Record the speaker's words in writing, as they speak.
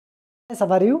Guys, how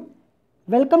are you?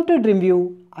 Welcome to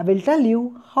DreamView. I will tell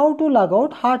you how to log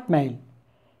out Hotmail.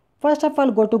 First of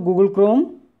all, go to Google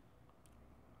Chrome,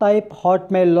 type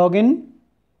Hotmail login,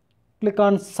 click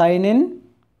on sign in.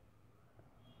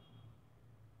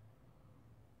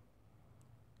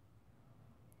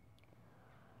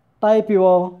 Type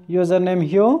your username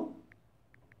here.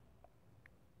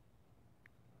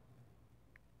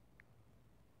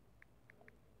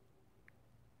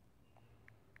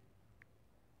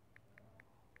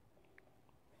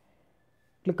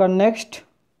 Click on next.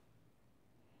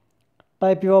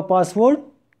 Type your password.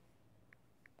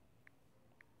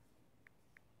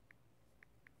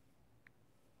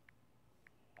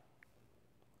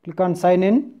 Click on sign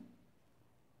in.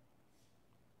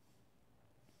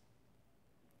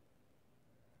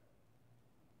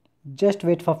 Just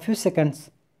wait for few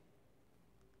seconds.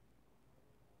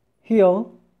 Here,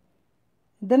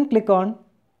 then click on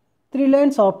three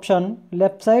lines option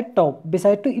left side top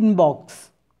beside to inbox.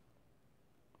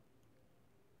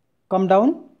 Come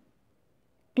down,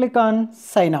 click on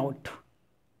sign out.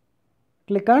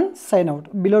 Click on sign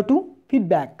out below to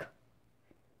feedback.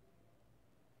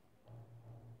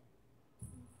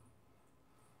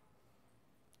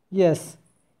 Yes,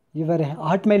 your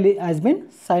Hotmail has been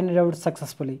signed out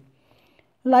successfully.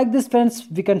 Like this friends,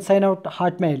 we can sign out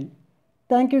Hotmail.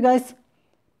 Thank you guys.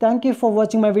 Thank you for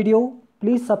watching my video.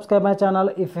 Please subscribe my channel.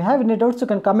 If you have any doubts, you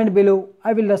can comment below.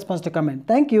 I will respond to comment.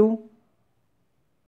 Thank you.